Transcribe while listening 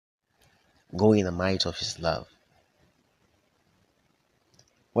go in the might of his love.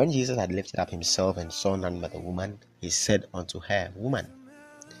 When Jesus had lifted up himself and saw none but the woman, he said unto her, Woman,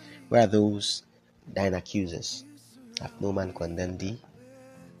 where are those thine accusers? Hath no man condemned thee?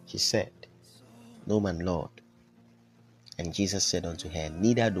 She said, No man, Lord. And Jesus said unto her,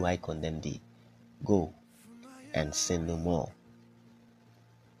 Neither do I condemn thee. Go and sin no more.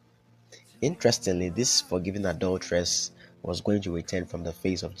 Interestingly, this forgiven adulteress was going to return from the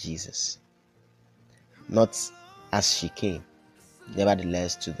face of Jesus, not as she came,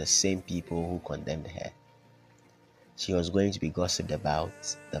 nevertheless to the same people who condemned her. She was going to be gossiped about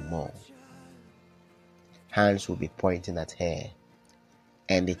the more. Hands would be pointing at her,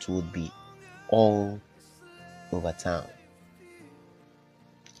 and it would be all over town.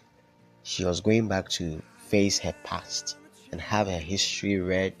 She was going back to face her past and have her history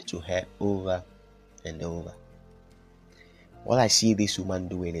read to her over and over. What I see this woman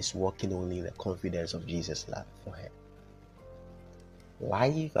doing is walking only in the confidence of Jesus' love for her.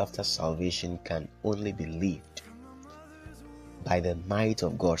 Life after salvation can only be lived by the might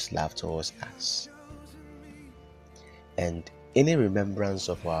of God's love towards us. And any remembrance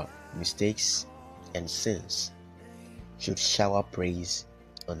of our mistakes and sins should shower praise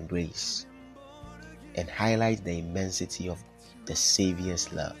on grace and highlight the immensity of the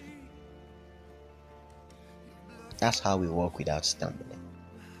Savior's love. That's how we walk without stumbling.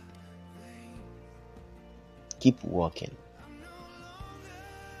 Keep walking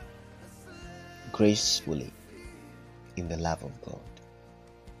gracefully in the love of God.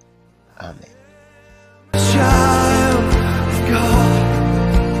 Amen.